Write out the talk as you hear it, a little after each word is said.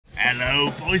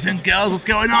Hello, boys and girls, what's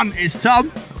going on? It's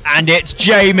Tom. And it's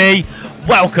Jamie.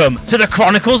 Welcome to the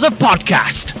Chronicles of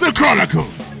Podcast. The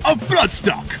Chronicles of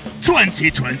Bloodstock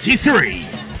 2023.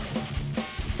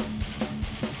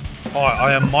 Hi,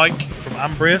 I am Mike from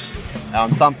Ambrius.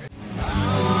 I'm Sam.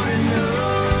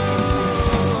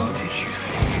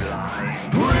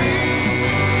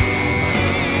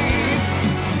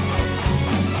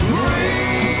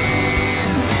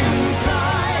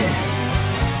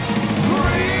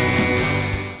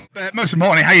 But most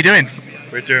importantly, how you doing?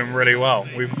 We're doing really well.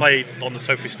 We played on the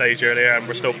Sophie stage earlier and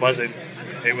we're still buzzing.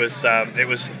 It was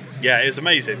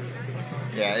amazing.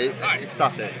 Yeah, it's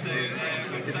static.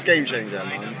 It's a game changer,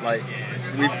 man. Like,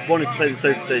 we've wanted to play the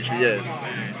Sophie stage for years.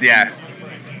 Yeah.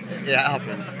 Yeah, it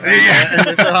happened. Yeah. And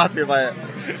we're so happy about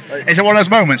it. Like, Is it one of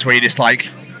those moments where you're just like,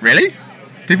 really?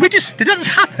 Did that just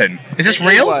happen? Is this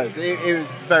real? It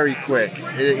was very quick.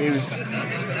 It was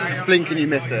blink and you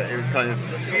miss it. It was kind of,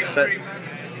 but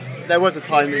there was a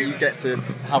time that you get to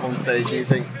have on stage and you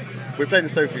think, we're playing the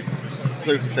Sophie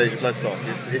stage of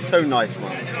Bloodstock. It's so nice,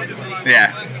 man.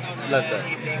 Yeah. Loved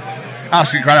it.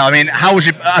 That's incredible. I mean,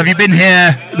 have you been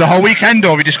here the whole weekend, or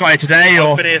have you just got here today?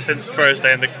 Or I've been here since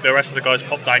Thursday and the rest of the guys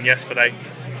popped down yesterday.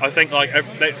 I think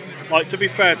to be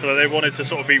fair to them, they wanted to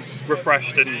sort of be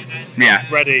refreshed and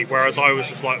ready, whereas I was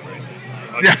just like,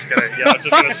 I'm just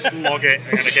gonna slog it.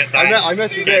 I'm gonna get down. I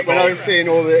must admit, when I was seeing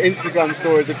all the Instagram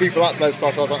stories of people at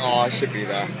Bloodstock, I was like, oh, I should be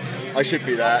there.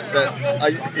 But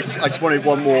I just wanted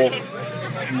one more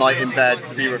night in bed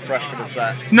to be refreshed for the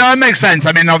set. No, it makes sense.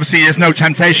 I mean, obviously, there's no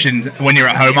temptation when you're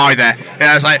at home either.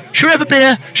 Yeah, I was like, should we have a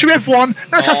beer? Should we have one?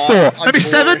 Let's have four. Maybe boring.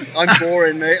 7? I'm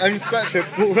boring, mate. I'm such a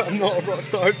bore. I'm not a rock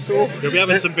star at all. You'll be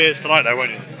having some beers tonight, though,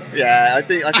 won't you? Yeah, I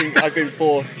think I've been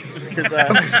forced because.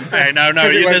 Hey, no,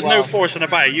 there's no forcing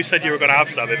about it. You said you were going to have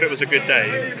some if it was a good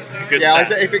day. I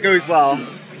said if it goes well,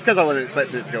 it's because I wasn't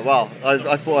expecting it to go well.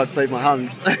 I thought I'd played my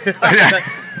hand.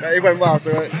 But it went well,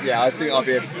 so yeah, I think I'll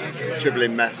be a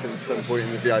dribbling mess at some point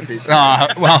in the VIP.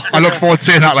 Well, I look forward to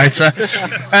seeing that later.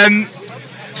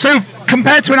 So,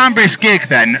 compared to an Ambrius gig,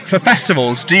 then for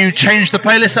festivals, do you change the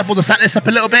playlist up or the set list up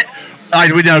a little bit?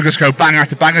 We just go bang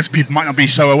after bangers. People might not be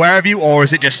so aware of you, or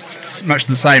is it just much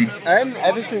the same?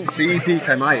 Ever since the EP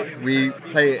came out, we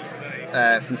play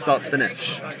it from start to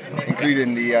finish,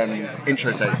 including the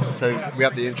intro tapes. So we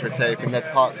have the intro tape, and there's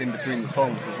parts in between the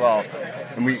songs as well.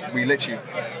 And we literally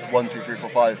 1, 2, 3, 4,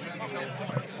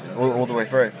 5 all the way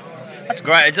through. That's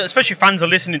great, especially fans are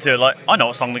listening to it. Like, I know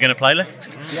what song they're going to play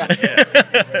next. Yeah.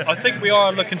 I think we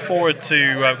are looking forward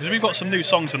to because we've got some new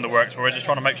songs in the works where we're just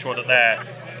trying to make sure that they're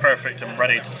perfect and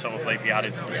ready to sort of be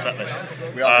added to the set list.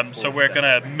 So we're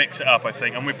going to mix it up, I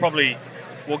think, and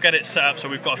we'll get it set up so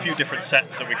we've got a few different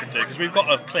sets that we can do because we've got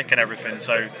a click and everything.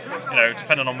 So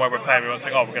depending on where we're playing, we might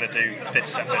think, we're going to do this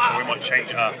set list, or we might change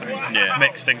it up and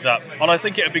mix things up. And I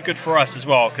think it would be good for us as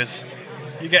well because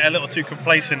you get a little too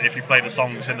complacent if you play the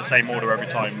songs in the same order every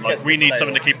time. Like, we need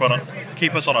something to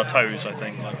keep us on our toes, I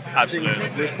think. Absolutely.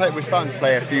 We're starting to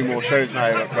play a few more shows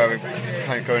now where we're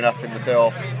kind of going up in the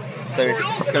bill. So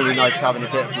it's going to be nice having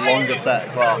a bit of a longer set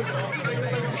as well.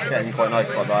 It's getting quite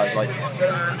nice like that. Like,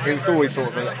 it was always sort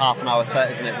of a half an hour set,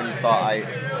 isn't it, when you start out?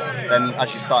 Then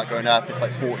as you start going up, it's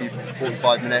like 40,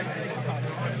 45 minutes.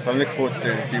 So I'm looking forward to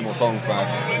doing a few more songs now.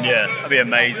 Yeah, that'd be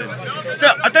amazing. So,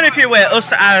 I don't know if you're aware,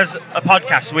 us as a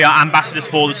podcast, we are ambassadors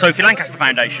for the Sophie Lancaster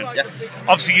Foundation. Yes.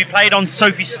 Obviously, you played on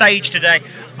Sophie's stage today.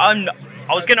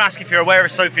 I was going to ask if you're aware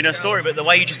of Sophie and her story, but the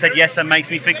way you just said yes, that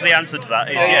makes me think the answer to that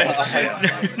is yes.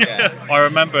 Yeah. I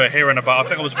remember hearing about, I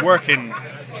think I was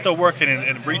still working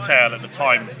in retail at the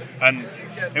time, and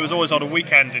it was always on a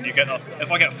weekend, and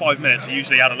if I get 5 minutes, I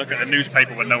usually had a look at the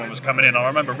newspaper when no one was coming in. I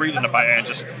remember reading about it and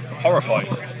just horrified.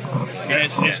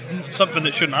 It's something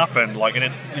that shouldn't happen,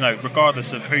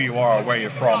 regardless of who you are or where you're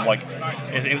from,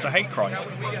 it was a hate crime.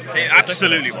 It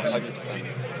absolutely was. 100%.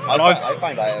 I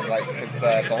found out because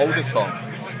the Beholder song,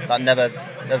 that never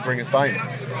bring us down,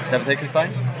 never take us down,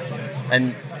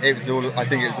 and I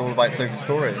think it was all about Sophie's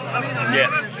story. Yeah.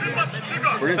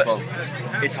 Brilliant song.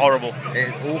 It's horrible.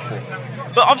 It's awful.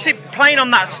 But obviously, playing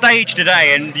on that stage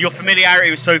today and your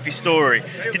familiarity with Sophie's story,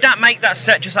 did that make that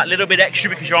set just that little bit extra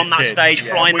because you're on that stage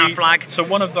flying that flag? So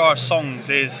one of our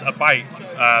songs is about,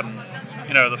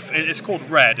 it's called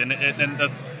Red, and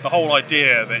the whole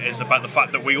idea of it is about the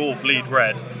fact that we all bleed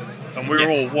red, and we're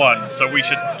all one, so we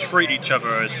should treat each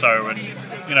other as so, and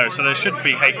so there should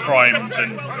be hate crimes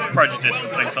and prejudice and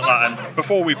things like that. And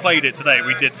before we played it today,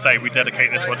 we did say we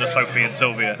dedicate this one to Sophie and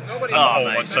Sylvia and the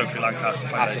whole Sophie Lancaster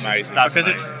Foundation. That's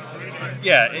amazing.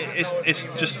 It's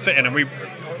just fitting, and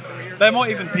there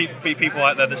might even be people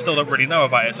out there that still don't really know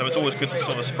about it. So it's always good to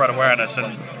sort of spread awareness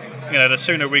and you know, the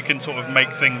sooner we can sort of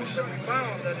make things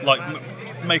like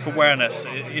make awareness,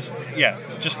 it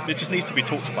just needs to be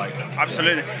talked about.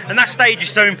 Absolutely, and that stage is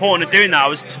so important at doing that.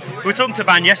 We were talking to a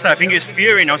band yesterday, I think it was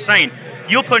Fury, and I was saying,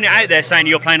 you're putting it out there saying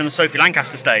you're playing on the Sophie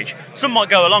Lancaster stage. Some might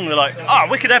go along, they're like, oh,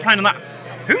 wicked, they're playing on that.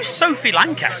 Who's Sophie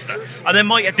Lancaster? And they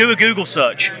might do a Google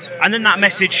search, and then that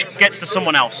message gets to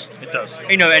someone else. It does.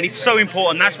 You know, and it's so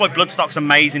important. That's why Bloodstock's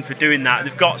amazing for doing that.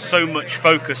 They've got so much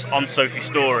focus on Sophie's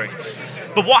story.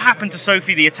 But what happened to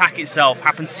Sophie, the attack itself,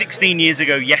 happened 16 years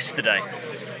ago yesterday.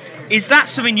 Is that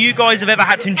something you guys have ever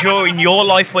had to endure in your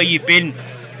life where you've been,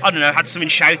 I don't know, had something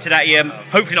shouted at you,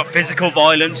 hopefully not physical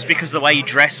violence because of the way you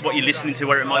dress, what you're listening to,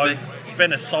 where it might be? I've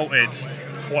been assaulted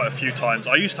quite a few times.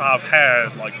 I used to have hair,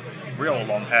 like real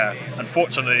long hair.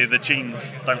 Unfortunately, the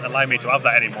genes don't allow me to have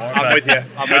that anymore. I'm with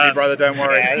you, brother, don't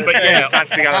worry. Yeah, but yeah,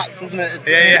 hats, isn't it?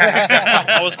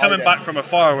 I was coming back from a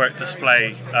firework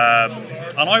display,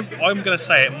 and I'm going to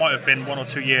say it might have been 1 or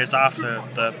 2 years after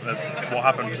what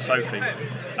happened to Sophie.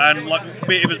 And like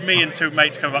it was me and 2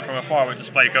 mates coming back from a firework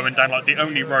display, going down like the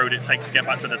only road it takes to get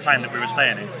back to the town that we were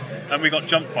staying in, and we got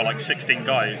jumped by like 16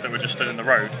 guys that were just stood in the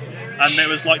road, and it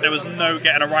was like there was no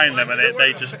getting around them, and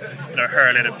they just, you know,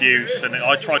 hurling abuse, and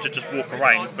I tried to just walk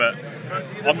around, but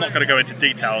I'm not going to go into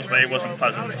details, but it wasn't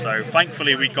pleasant. So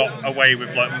thankfully we got away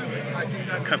with like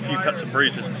a few cuts and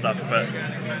bruises and stuff, but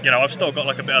you know, I've still got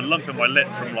like a bit of lump in my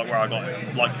lip from like where I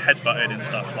got like headbutted and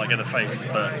stuff, like in the face.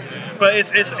 But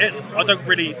it's I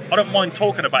don't mind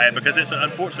talking about it because it's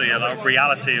unfortunately a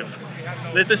reality of.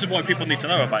 This is why people need to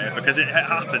know about it, because it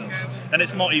happens, and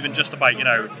it's not even just about, you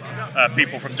know,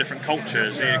 people from different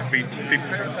cultures. It could be people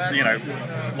from, you know,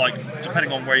 like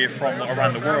depending on where you're from, like,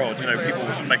 around the world. You know, people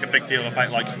make a big deal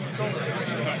about like,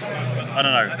 I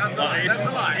don't know.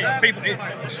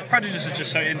 Like prejudice is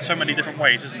just so in so many different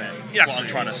ways, isn't it? Yeah, what I'm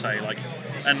trying to say. Like,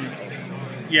 and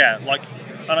yeah, like,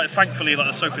 and thankfully, like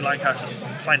the Sophie Lancaster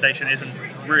Foundation isn't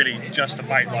really just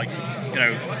about like, you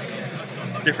know,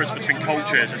 difference between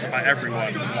cultures. It's about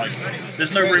everyone. Like,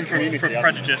 there's no room for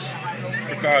prejudice,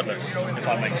 regardless, if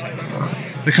that makes sense.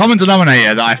 The common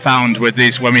denominator that I found with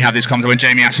these, when we have these conversations, when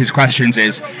Jamie asks these questions,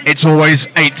 is it's always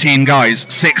 18 guys,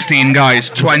 16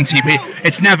 guys, 20 people.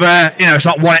 It's never, you know, it's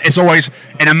not one. It's always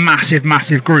in a massive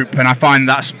group, and I find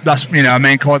that's you know, a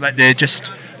main core that they're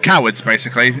just cowards,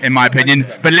 basically, in my opinion.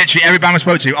 But literally every band I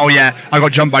spoke to, oh yeah, I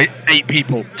got jumped by 8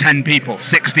 people, 10 people,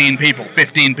 16 people,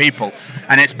 15 people,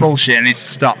 and it's bullshit and it needs to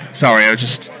stop. Sorry, I was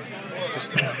just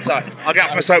sorry, I'll get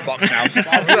off my soapbox now.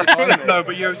 No,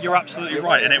 but you're absolutely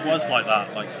right, and it was like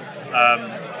that. Like,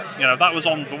 you know, that was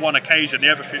on the one occasion.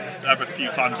 The other few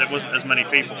times it wasn't as many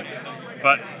people.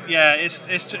 But yeah, it's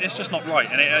just not right,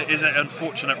 and it is an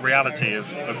unfortunate reality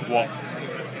of what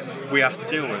we have to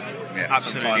deal with. Yeah,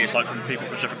 absolutely. Sometimes, like from people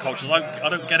from different cultures. I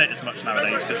don't get it as much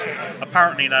nowadays, because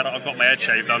apparently now that I've got my head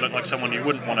shaved, I look like someone you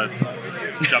wouldn't want to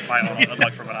jump out on,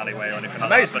 like from an alleyway or anything like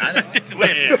that. But it's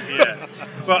weird. It is, yeah.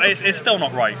 Well, it's still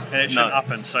not right, and it shouldn't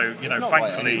happen. So you know,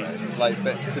 thankfully, right, like,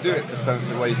 but to do it for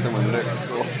the way someone looks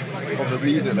or the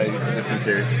music they listen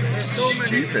to is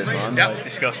stupid, man. Yeah, it's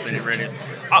disgusting. It really is.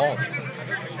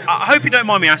 I hope you don't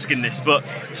mind me asking this, but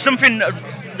something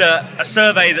a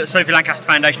survey that Sophie Lancaster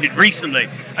Foundation did recently,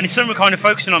 and it's something we're kind of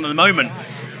focusing on at the moment.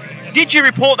 Did you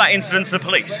report that incident to the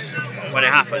police when it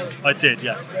happened? I did,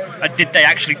 yeah. Did they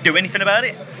actually do anything about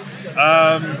it?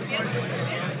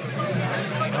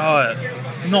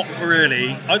 Not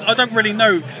really. I don't really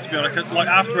know, 'cause to be honest, like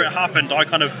after it happened, I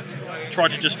kind of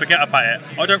tried to just forget about it.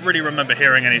 I don't really remember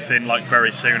hearing anything like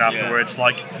very soon afterwards. Yeah.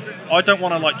 Like, I don't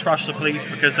want to like trash the police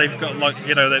because they've got like,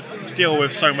 you know, they deal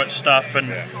with so much stuff, and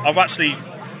I've actually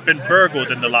been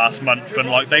burgled in the last month, and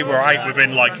like they were out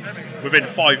within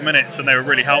 5 minutes, and they were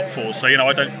really helpful. So, you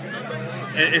know,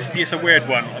 it's a weird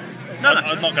one. No,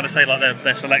 I'm not going to say like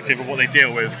they're selective of what they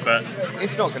deal with, but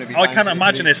it's not going to be. I can't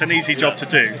imagine it's an easy job to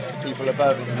do. People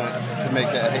above, isn't it? To make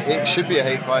it should be a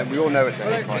hate crime. We all know it's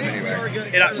a hate crime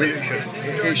anyway. It absolutely should.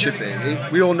 It should be.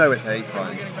 We all know it's a hate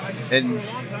crime, and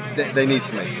they need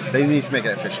to make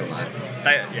it official now.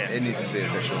 It needs to be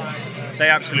official. They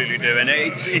absolutely do, and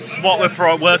it's what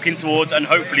we're working towards, and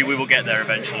hopefully we will get there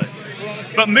eventually.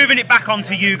 But moving it back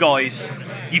onto you guys,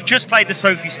 you've just played the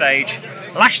Sophie stage.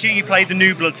 Last year you played the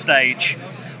New Blood stage.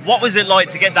 What was it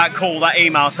like to get that call, that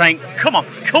email saying, "Come on,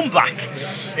 come back"?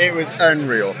 It was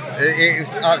unreal. It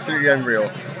was absolutely unreal.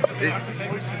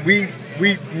 We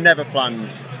never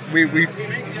planned. We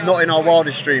not in our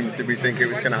wildest dreams did we think it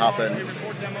was going to happen.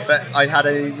 But I had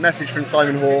a message from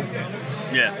Simon Hall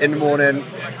in the morning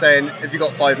saying, "Have you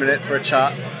got 5 minutes for a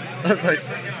chat?" I was like,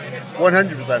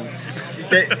 100%.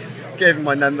 He gave him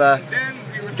my number.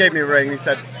 He gave me a ring. He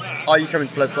said, "Are you coming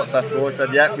to Bloodstock Festival?" I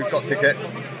said, "Yeah, we've got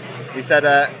tickets." He said,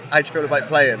 "How'd you feel about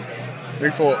playing?" We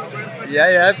thought,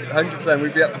 yeah, 100%.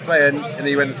 We'd be up for playing. And then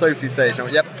he went to Sophie stage. And I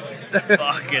went, yep.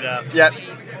 Fuck it up. Yep,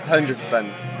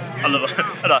 100%. I love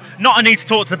it. Not a need to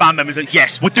talk to the band members. Like,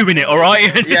 yes, we're doing it, all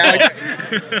right? Yeah,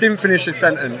 I didn't finish his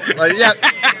sentence. Like, yep.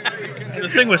 The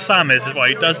thing with Sam is well,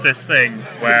 he does this thing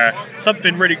where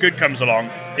something really good comes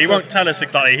along. He won't tell us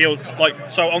exactly. He'll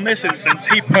so on this instance,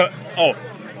 he put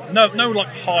no like,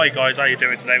 hi guys, how you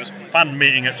doing today? It was band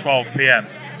meeting at 12 p.m.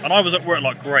 And I was at work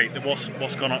like, great,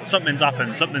 what's gone on? Something's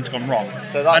happened, something's gone wrong.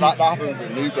 So that happened with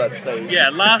the New Blood stage. Yeah,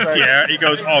 last year he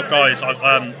goes, oh guys,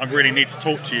 I really need to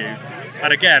talk to you.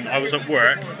 And again, I was at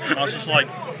work and I was just like,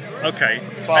 okay.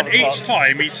 And each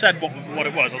time he said what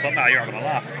it was, I was like, nah, you're not going to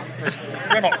laugh.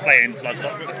 We're not playing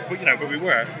Bloodstock, but we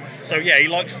were. So yeah, he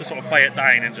likes to sort of play it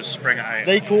down and just spring it out.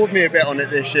 They called me a bit on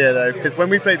it this year though, because when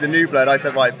we played the New Blood, I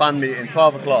said, right, band meeting,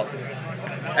 12 o'clock.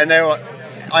 And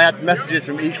I had messages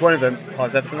from each one of them. Oh,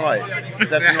 is everything right?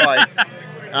 Is everything right?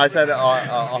 And I said,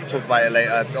 I'll talk about it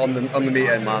later on the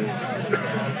meeting, man.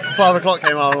 12 o'clock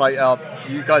came on, I'm like,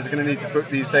 you guys are going to need to book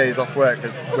these days off work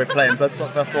because we're playing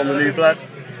Bloodstock Festival on the New Blood.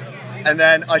 And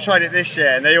then I tried it this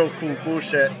year and they all called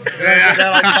bullshit.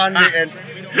 They're like, band meeting.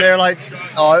 They're like,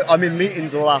 oh, I'm in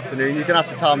meetings all afternoon, you're going to have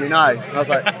to tell me now. And I was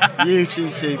like, you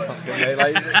cheeky fucking mate.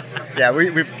 Like, yeah, we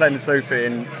were playing with Sophie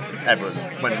and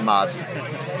everyone went mad.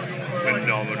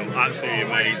 Phenomenal, absolutely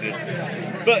amazing.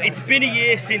 But it's been a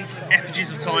year since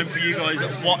Effigies of Time for you guys.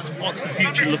 What's the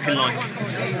future looking like?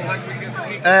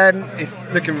 It's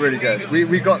looking really good.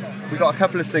 We got a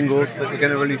couple of singles that we're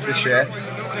going to release this year.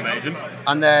 Amazing.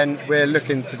 And then we're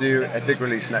looking to do a big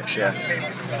release next year.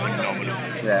 Phenomenal.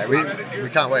 Yeah, we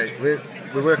can't wait. We're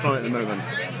working on it at the moment.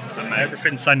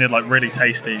 Everything sounded like really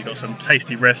tasty. You've got some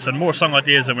tasty riffs and more song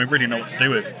ideas than we really know what to do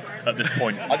with at this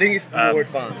point. I think it's more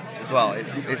advanced as well.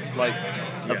 It's like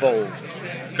evolved.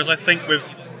 Because I think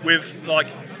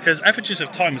because Effigies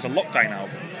of Time is a lockdown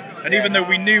album, and even though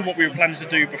we knew what we were planning to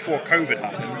do before COVID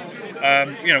happened,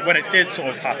 when it did sort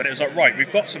of happen, it was like, right,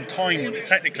 we've got some time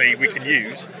technically we can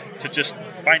use to just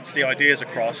bounce the ideas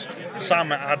across. Sam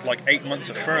had like 8 months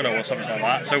of furlough or something like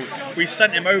that, so we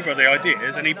sent him over the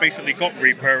ideas and he basically got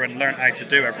Reaper and learned how to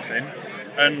do everything.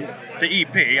 And the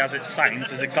EP, as it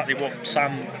sounds, is exactly what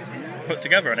Sam put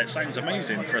together, and it sounds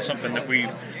amazing for something that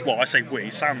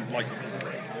Sam, like,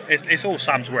 it's all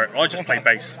Sam's work. I just play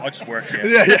bass. I just work here.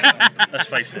 Yeah. Let's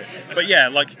face it. But yeah,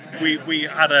 like we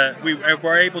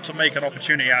were able to make an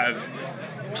opportunity out of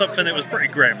something that was pretty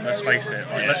grim. Let's face it.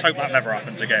 Like, let's hope that never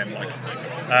happens again.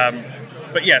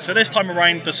 But yeah, so this time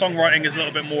around the songwriting is a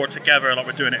little bit more together. Like,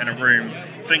 we're doing it in a room.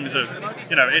 Things are,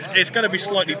 it's going to be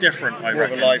slightly different. I reckon. More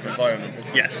of a live environment.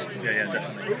 Isn't it? Yes. Yeah,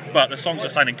 definitely. But the songs are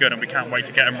sounding good, and we can't wait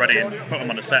to get them ready and put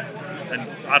them on a set and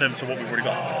add them to what we've already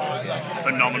got.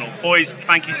 Phenomenal. Boys,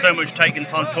 thank you so much for taking the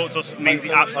time to talk to us. It means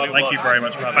the absolute Thank you very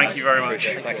much for having us. Thank you very much.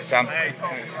 Thank you, Sam.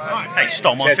 Hey,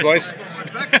 stop my Cheers, boys.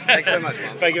 Thanks so much,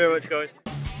 man. Thank you very much, guys.